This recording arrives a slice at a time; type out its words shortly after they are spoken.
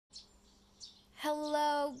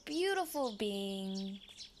Hello, beautiful beings.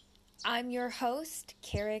 I'm your host,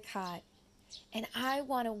 Carrie Cott, and I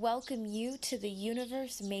want to welcome you to The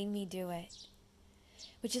Universe Made Me Do It,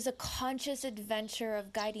 which is a conscious adventure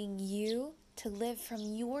of guiding you to live from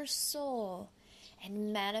your soul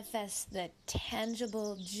and manifest the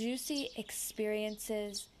tangible, juicy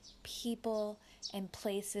experiences, people, and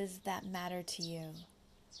places that matter to you.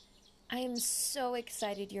 I am so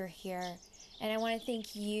excited you're here, and I want to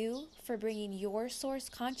thank you for bringing your source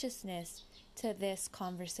consciousness to this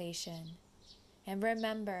conversation. And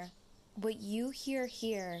remember, what you hear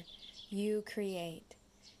here, you create.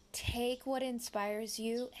 Take what inspires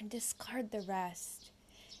you and discard the rest.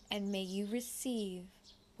 And may you receive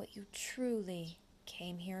what you truly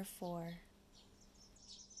came here for.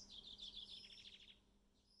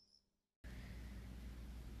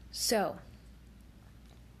 So,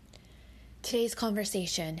 today's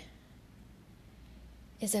conversation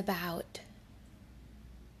is about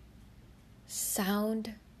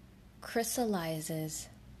sound crystallizes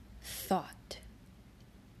thought.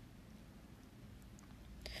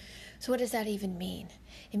 So what does that even mean?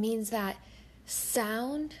 It means that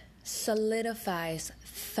sound solidifies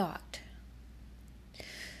thought.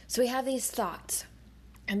 So we have these thoughts,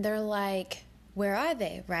 and they're like, where are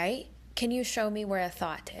they, right? Can you show me where a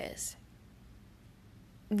thought is?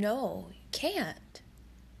 No, you can't.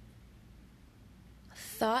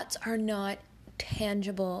 Thoughts are not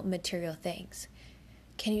tangible material things.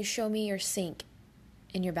 Can you show me your sink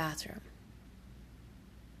in your bathroom?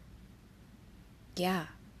 Yeah,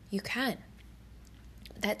 you can.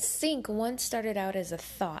 That sink once started out as a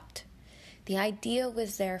thought. The idea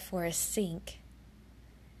was there for a sink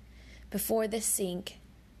before the sink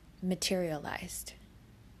materialized.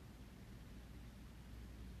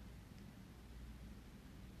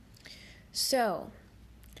 So,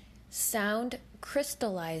 sound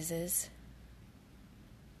crystallizes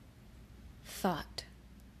thought.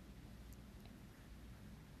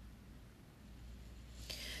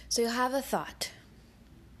 So you'll have a thought.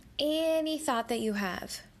 Any thought that you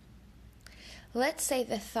have. Let's say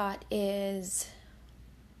the thought is,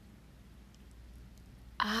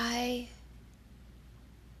 I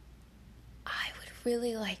would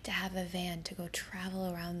really like to have a van to go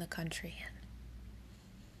travel around the country in.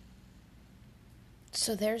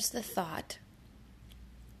 So there's the thought.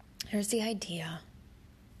 There's the idea.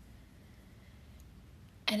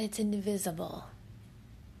 And it's invisible.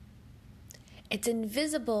 It's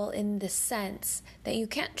invisible in the sense that you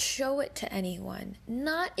can't show it to anyone,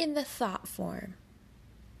 not in the thought form.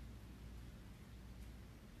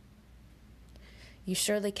 You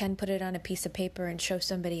surely can put it on a piece of paper and show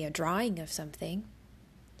somebody a drawing of something.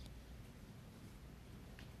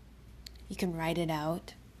 You can write it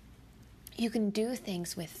out. You can do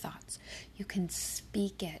things with thoughts. You can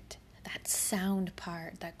speak it. That sound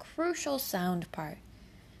part, that crucial sound part.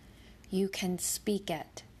 You can speak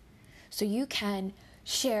it. So you can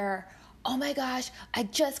share, oh my gosh, I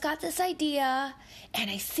just got this idea and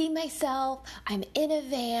I see myself, I'm in a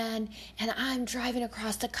van and I'm driving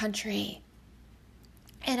across the country.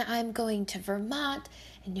 And I'm going to Vermont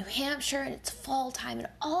and New Hampshire and it's fall time and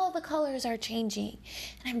all the colors are changing.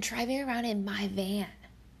 And I'm driving around in my van.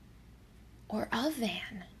 Or a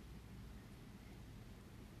van.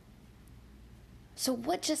 So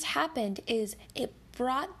what just happened is it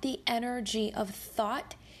brought the energy of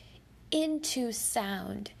thought into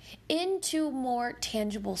sound, into more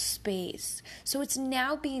tangible space. So it's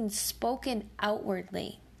now being spoken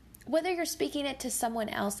outwardly. Whether you're speaking it to someone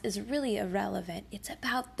else is really irrelevant. It's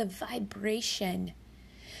about the vibration.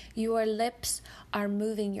 Your lips are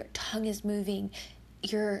moving, your tongue is moving,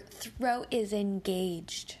 your throat is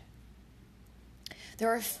engaged. There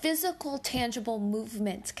are physical, tangible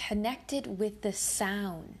movements connected with the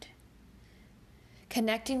sound,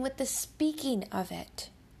 connecting with the speaking of it.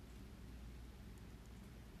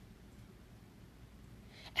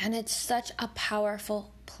 And it's such a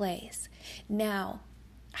powerful place. Now,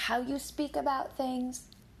 how you speak about things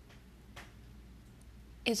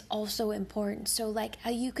is also important. So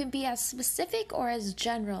you can be as specific or as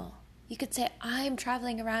general. You could say, I'm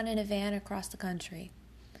traveling around in a van across the country.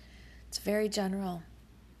 It's very general.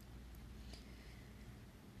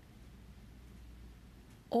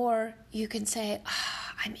 Or you can say,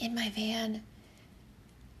 I'm in my van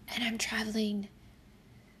and I'm traveling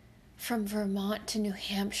from Vermont to New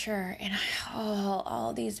Hampshire and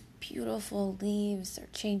all these beautiful leaves are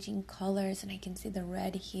changing colors and I can see the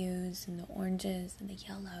red hues and the oranges and the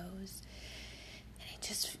yellows. And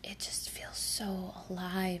it just feels so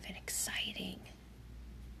alive and exciting.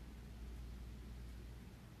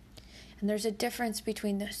 And there's a difference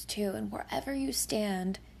between those two, and wherever you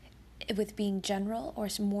stand with being general or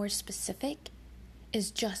more specific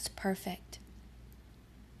is just perfect.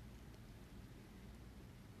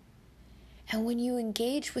 And when you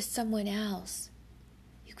engage with someone else,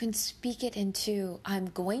 you can speak it into, I'm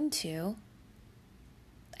going to.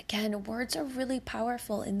 Again, words are really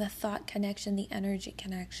powerful in the thought connection, the energy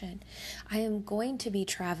connection. I am going to be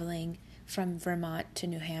traveling from Vermont to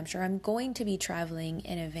New Hampshire. I'm going to be traveling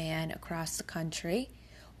in a van across the country.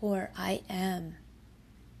 Or I am.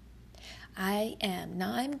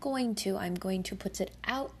 Now I'm going to puts it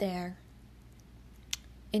out there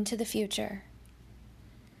into the future.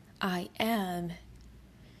 I am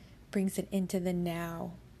brings it into the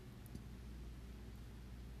now.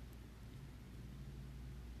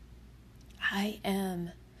 I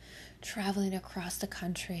am traveling across the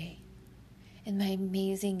country in my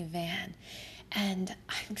amazing van, and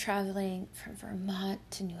I'm traveling from Vermont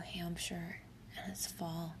to New Hampshire, and it's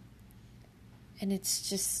fall, and it's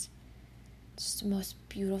just the most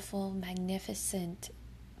beautiful, magnificent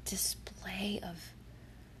display of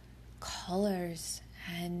colors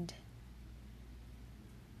and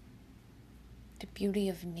the beauty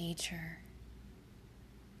of nature.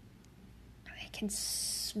 I can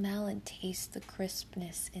smell and taste the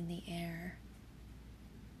crispness in the air.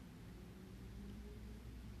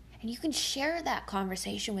 And you can share that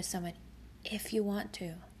conversation with someone if you want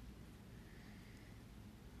to.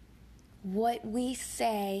 What we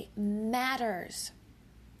say matters.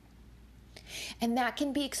 And that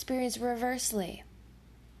can be experienced reversely.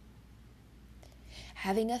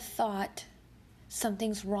 Having a thought,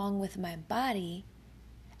 something's wrong with my body,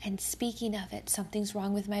 and speaking of it, something's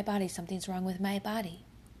wrong with my body, something's wrong with my body.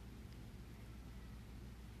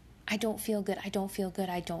 I don't feel good, I don't feel good,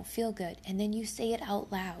 I don't feel good. And then you say it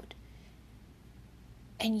out loud.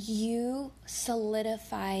 And you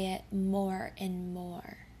solidify it more and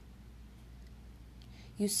more.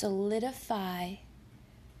 You solidify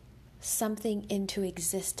something into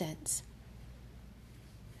existence.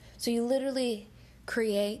 So you literally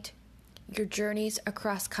create your journeys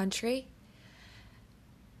across country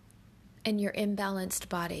and your imbalanced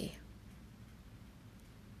body.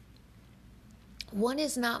 One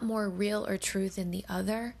is not more real or true than the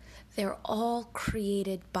other. They're all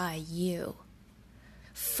created by you.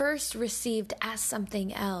 First received as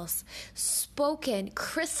something else, spoken,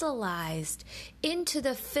 crystallized into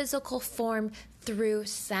the physical form through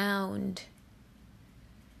sound.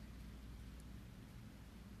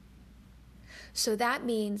 So that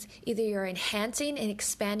means either you're enhancing and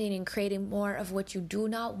expanding and creating more of what you do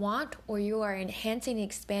not want, or you are enhancing and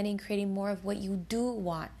expanding, creating more of what you do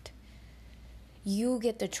want. You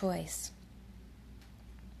get the choice.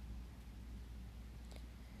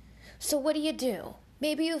 So what do?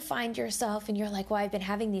 Maybe you find yourself and you're like, well, I've been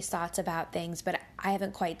having these thoughts about things, but I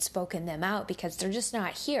haven't quite spoken them out because they're just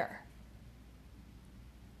not here.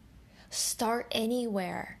 Start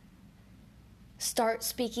anywhere. Start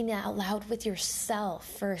speaking out loud with yourself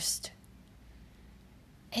first.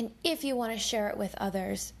 And if you want to share it with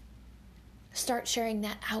others, start sharing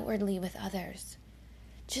that outwardly with others.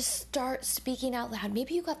 Just start speaking out loud.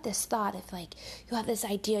 Maybe you got this thought if like you have this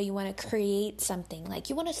idea, you want to create something, like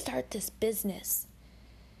you want to start this business.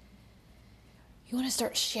 You want to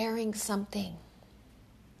start sharing something.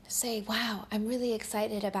 Say, wow, I'm really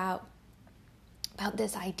excited about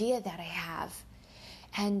this idea that I have.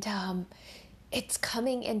 And it's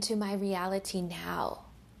coming into my reality now.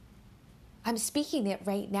 I'm speaking it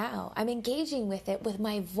right now. I'm engaging with it with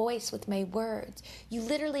my voice, with my words. You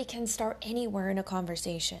literally can start anywhere in a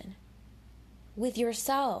conversation with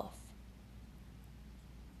yourself.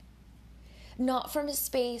 Not from a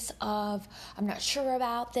space of, I'm not sure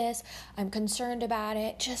about this, I'm concerned about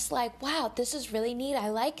it. Just like, wow, this is really neat. I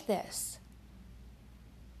like this.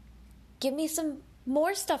 Give me some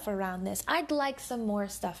more stuff around this. I'd like some more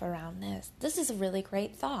stuff around this. This is a really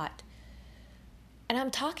great thought. And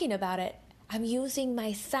I'm talking about it. I'm using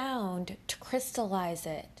my sound to crystallize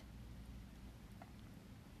it.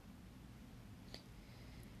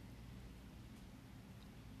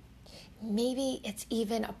 Maybe it's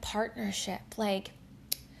even a partnership. Like,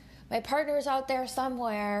 my partner's out there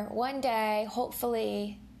somewhere one day,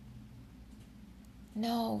 hopefully.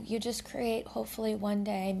 No, you just create hopefully one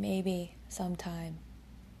day, maybe sometime.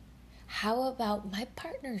 How about my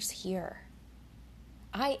partner's here?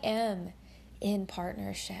 I am in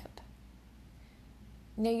partnership.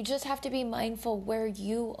 Now, you just have to be mindful where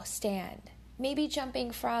you stand. Maybe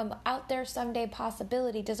jumping from out there someday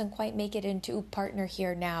possibility doesn't quite make it into partner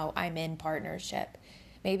here now, I'm in partnership.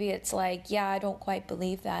 Maybe it's like, yeah, I don't quite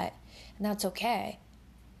believe that, and that's okay.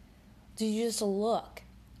 Do you just look,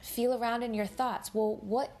 feel around in your thoughts?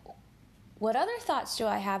 Well, What other thoughts do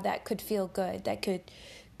I have that could feel good, that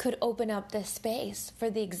could open up this space for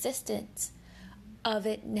the existence of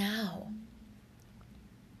it now?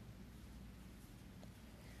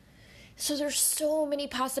 So there's so many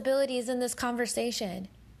possibilities in this conversation.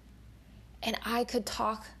 And I could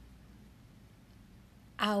talk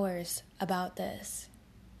hours about this.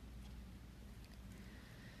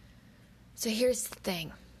 So here's the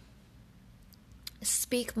thing.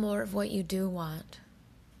 Speak more of what you do want.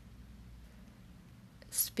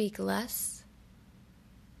 Speak less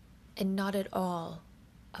and not at all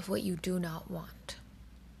of what you do not want.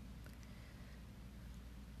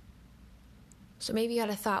 So maybe you had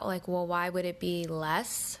a thought like, well, why would it be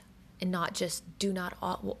less and not just do not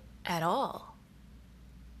at all?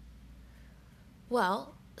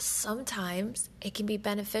 Well, sometimes it can be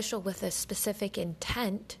beneficial with a specific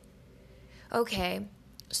intent. Okay,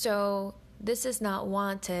 so this is not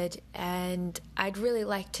wanted, and I'd really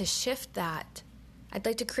like to shift that. I'd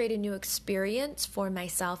like to create a new experience for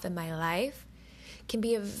myself and my life. It can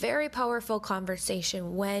be a very powerful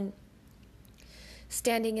conversation when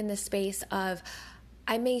standing in the space of,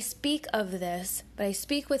 I may speak of this, but I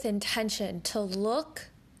speak with intention to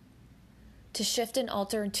look, to shift and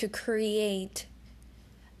alter, and to create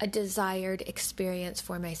a desired experience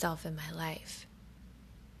for myself in my life,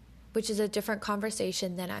 which is a different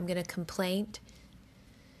conversation than I'm going to complain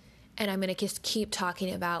and I'm going to just keep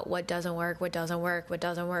talking about what doesn't work, what doesn't work, what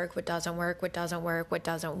doesn't work, what doesn't work, what doesn't work, what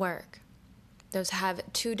doesn't work. Those have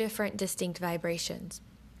two different distinct vibrations.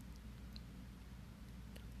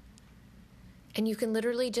 And you can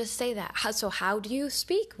literally just say that. So how do you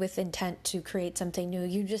speak with intent to create something new?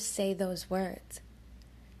 You just say those words.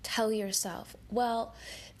 Tell yourself, well,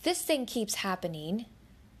 this thing keeps happening,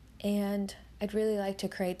 and I'd really like to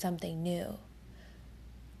create something new.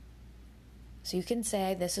 So you can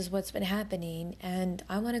say, this is what's been happening, and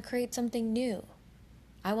I want to create something new.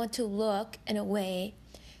 I want to look in a way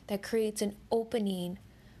that creates an opening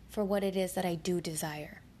for what it is that I do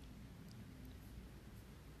desire.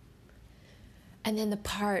 And then the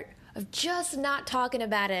part of just not talking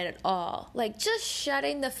about it at all, like just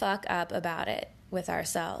shutting the fuck up about it with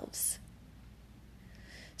ourselves.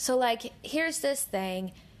 So like, here's this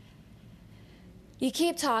thing. You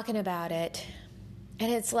keep talking about it,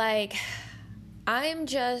 and it's like, I'm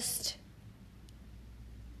just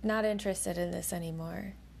not interested in this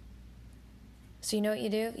anymore. So you know what you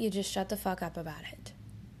do? You just shut the fuck up about it.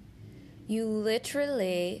 You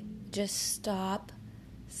literally just stop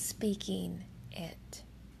speaking it.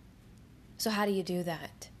 So how do you do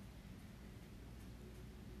that?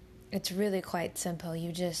 It's really quite simple.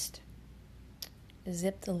 You just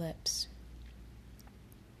zip the lips.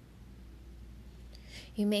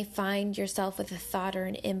 You may find yourself with a thought or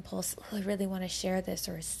an impulse, oh, I really want to share this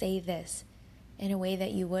or say this in a way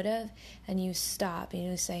that you would have, and you stop and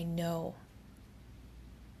you say no.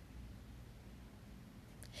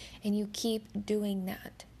 And you keep doing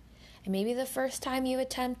that. And maybe the first time you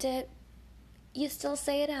attempt it, you still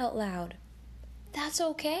say it out loud. That's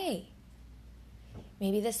okay.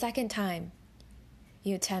 Maybe the second time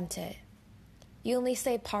you attempt it, you only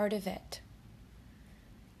say part of it.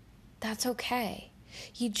 That's okay.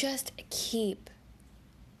 You just keep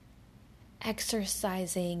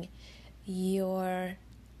exercising your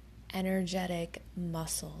energetic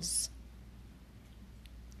muscles.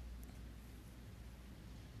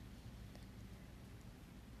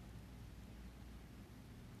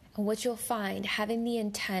 And what you'll find, having the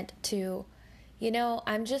intent to,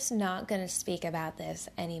 I'm just not going to speak about this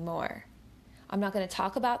anymore. I'm not going to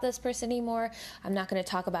talk about this person anymore. I'm not going to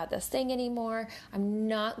talk about this thing anymore. I'm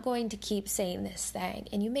not going to keep saying this thing.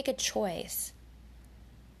 And you make a choice.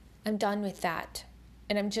 I'm done with that.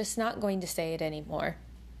 And I'm just not going to say it anymore.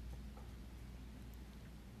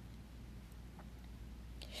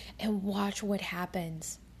 And watch what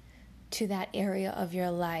happens to that area of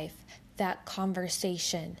your life, that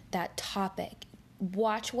conversation, that topic.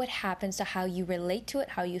 Watch what happens to how you relate to it,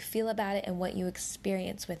 how you feel about it, and what you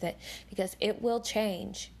experience with it, because it will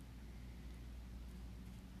change.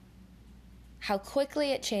 How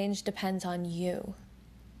quickly it changes depends on you.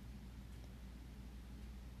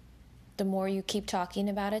 The more you keep talking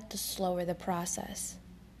about it, the slower the process.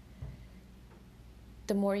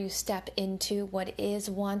 The more you step into what is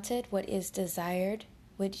wanted, what is desired,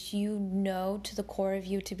 what you know to the core of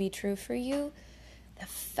you to be true for you, the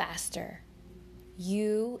faster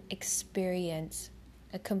you experience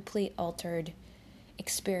a complete altered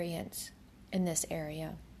experience in this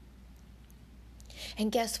area.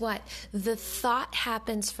 And guess what? The thought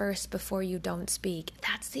happens first before you don't speak.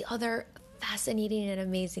 That's the other fascinating and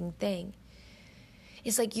amazing thing.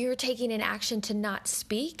 It's like you're taking an action to not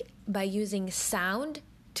speak, by using sound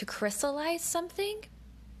to crystallize something.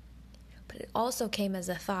 But it also came as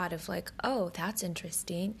a thought of like, oh, that's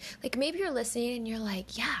interesting. Like maybe you're listening and you're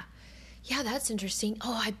like, yeah, that's interesting.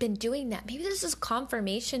 Oh, I've been doing that. Maybe this is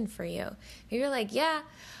confirmation for you. Maybe you're like, yeah,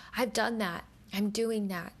 I've done that. I'm doing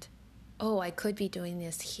that. Oh, I could be doing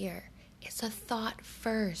this here. It's a thought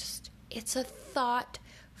first. It's a thought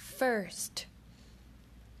first.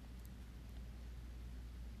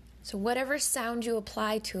 So whatever sound you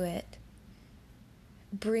apply to it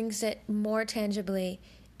brings it more tangibly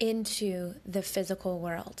into the physical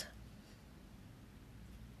world.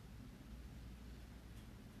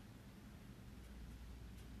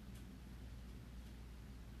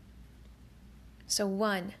 So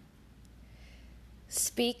 1,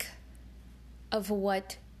 speak of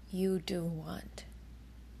what you do want.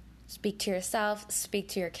 Speak to yourself, speak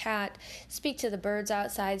to your cat, speak to the birds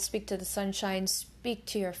outside, speak to the sunshine, speak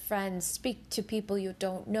to your friends, speak to people you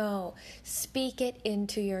don't know. Speak it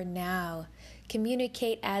into your now.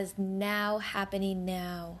 Communicate as now happening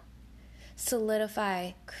now.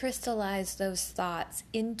 Solidify, crystallize those thoughts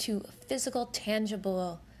into physical,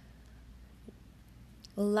 tangible,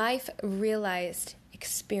 life-realized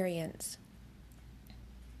experience.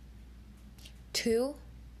 2,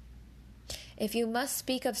 if you must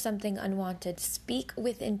speak of something unwanted, speak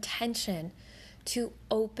with intention to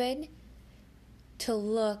open, to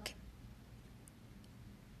look,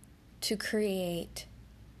 to create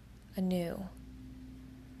anew.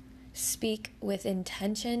 Speak with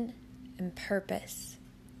intention and purpose.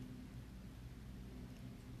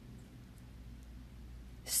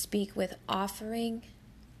 Speak with offering,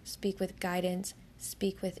 speak with guidance,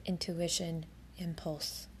 speak with intuition,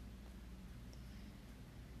 impulse.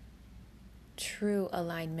 True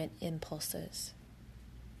alignment impulses.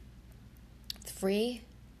 3,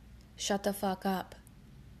 shut the fuck up.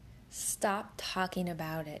 Stop talking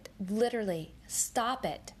about it. Literally, stop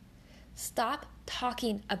it. Stop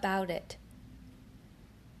talking about it.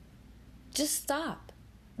 Just stop.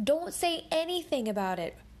 Don't say anything about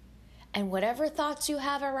it. And whatever thoughts you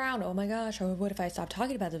have around, oh my gosh, or what if I stop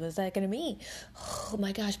talking about it? What's that going to mean? Oh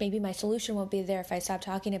my gosh, maybe my solution won't be there if I stop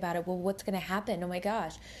talking about it. Well, what's going to happen? Oh my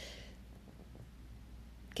gosh.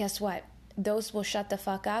 Guess what? Those will shut the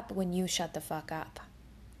fuck up when you shut the fuck up.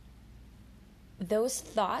 Those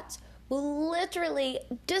thoughts will literally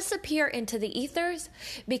disappear into the ethers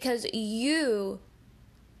because you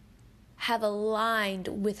have aligned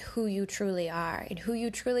with who you truly are. And who you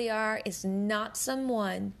truly are is not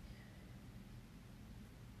someone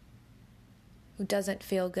who doesn't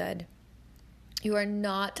feel good. You are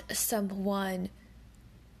not someone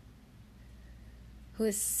who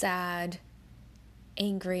is sad,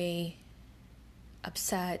 angry,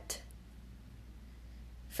 upset.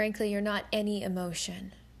 Frankly, you're not any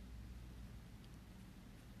emotion.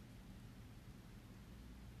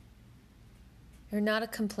 You're not a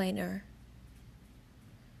complainer.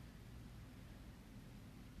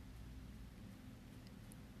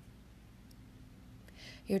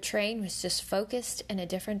 Your train was just focused in a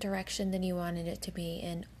different direction than you wanted it to be.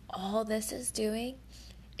 And all this is doing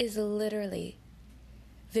is literally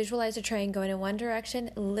visualize a train going in one direction.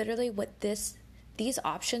 Literally what these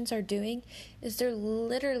options are doing is they're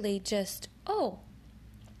literally just,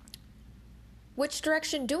 which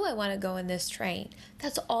direction do I want to go in this train?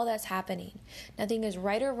 That's all that's happening. Nothing is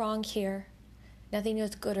right or wrong here. Nothing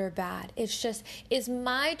is good or bad. It's just, is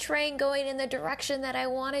my train going in the direction that I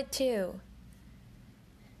want it to?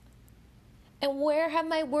 And where have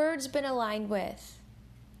my words been aligned with?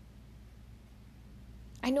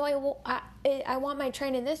 I know I want my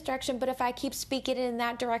train in this direction, but if I keep speaking in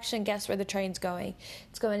that direction, guess where the train's going?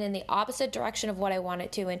 It's going in the opposite direction of what I want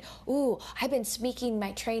it to. And, I've been speaking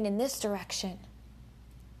my train in this direction.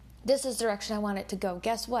 This is the direction I want it to go.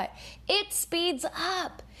 Guess what? It speeds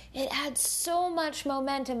up. It adds so much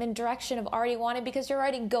momentum and direction of already wanted because you're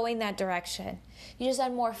already going that direction. You just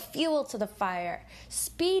add more fuel to the fire.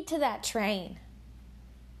 Speed to that train.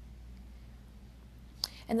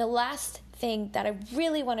 And the last thing that I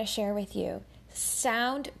really want to share with you,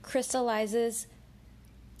 sound crystallizes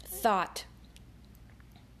thought.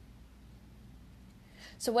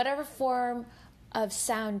 So whatever form of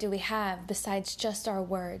sound do we have besides just our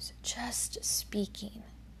words, just speaking?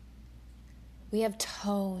 We have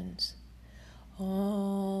tones.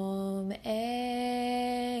 Om, we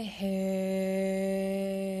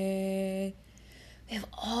have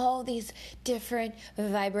all these different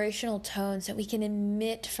vibrational tones that we can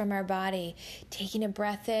emit from our body. Taking a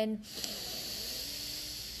breath in.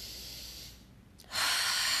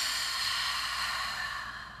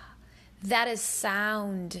 That is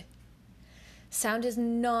sound. Sound is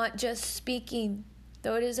not just speaking.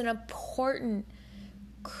 though it is an important,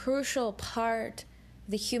 crucial part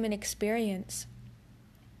of the human experience.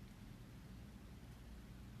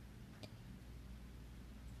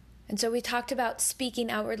 And so we talked about speaking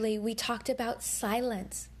outwardly. We talked about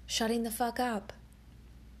silence, shutting the fuck up,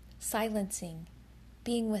 silencing,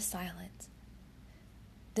 being with silence,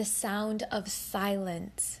 the sound of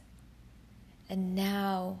silence. And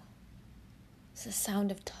now it's the sound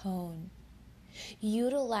of tone,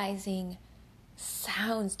 utilizing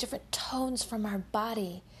sounds, different tones from our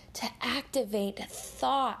body to activate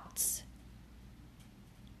thoughts.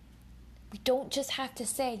 We don't just have to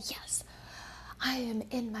say, yes, I am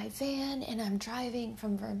in my van and I'm driving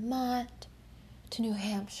from Vermont to New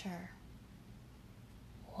Hampshire.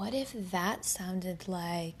 What if that sounded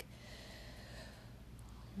like,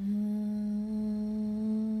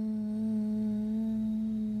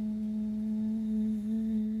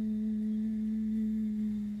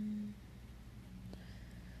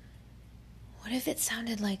 what if it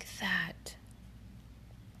sounded like that?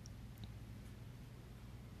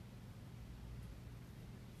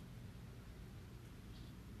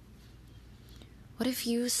 What if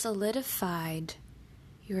you solidified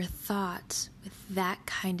your thoughts with that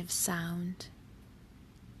kind of sound?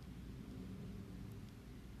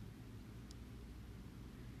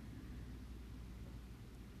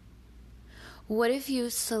 What if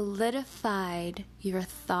you solidified your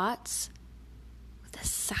thoughts with the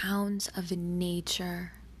sounds of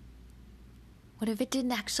nature? What if it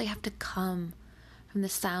didn't actually have to come from the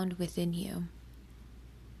sound within you?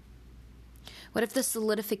 What if the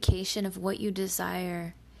solidification of what you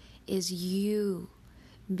desire is you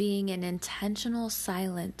being in intentional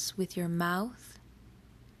silence with your mouth,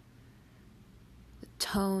 with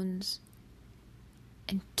tones,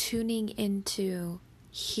 and tuning into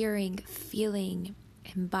hearing, feeling,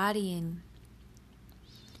 embodying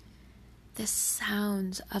the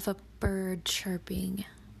sounds of a bird chirping?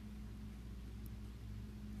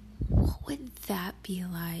 What would that be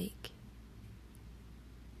like?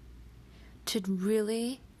 To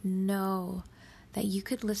really know that you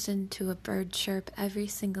could listen to a bird chirp every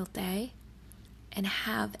single day and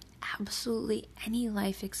have absolutely any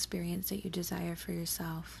life experience that you desire for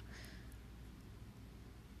yourself.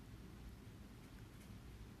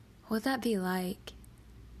 What would that be like?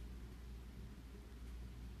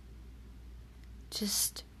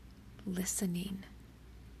 Just listening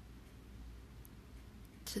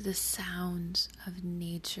to the sounds of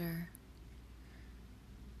nature,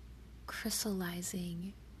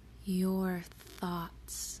 crystallizing your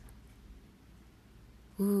thoughts.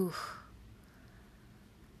 Ooh.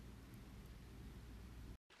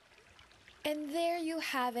 And there you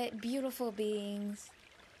have it, beautiful beings.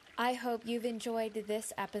 I hope you've enjoyed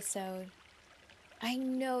this episode. I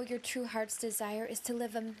know your true heart's desire is to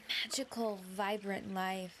live a magical, vibrant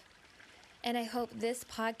life. And I hope this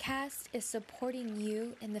podcast is supporting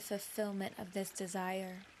you in the fulfillment of this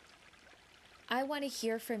desire. I want to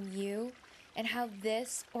hear from you and how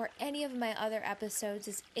this or any of my other episodes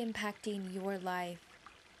is impacting your life.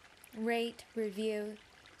 Rate, review,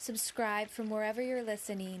 subscribe from wherever you're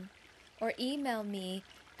listening, or email me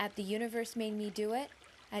at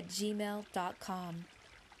theuniversemademedoit@gmail.com.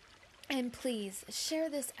 And please share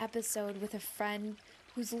this episode with a friend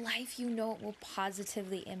whose life you know it will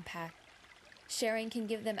positively impact. Sharing can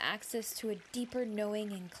give them access to a deeper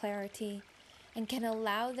knowing and clarity, and can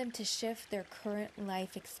allow them to shift their current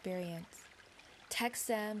life experience. Text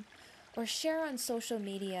them or share on social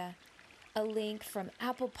media a link from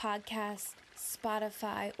Apple Podcasts,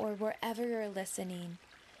 Spotify, or wherever you're listening,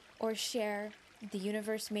 or share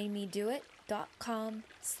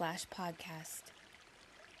theuniversemademedoit.com/podcast.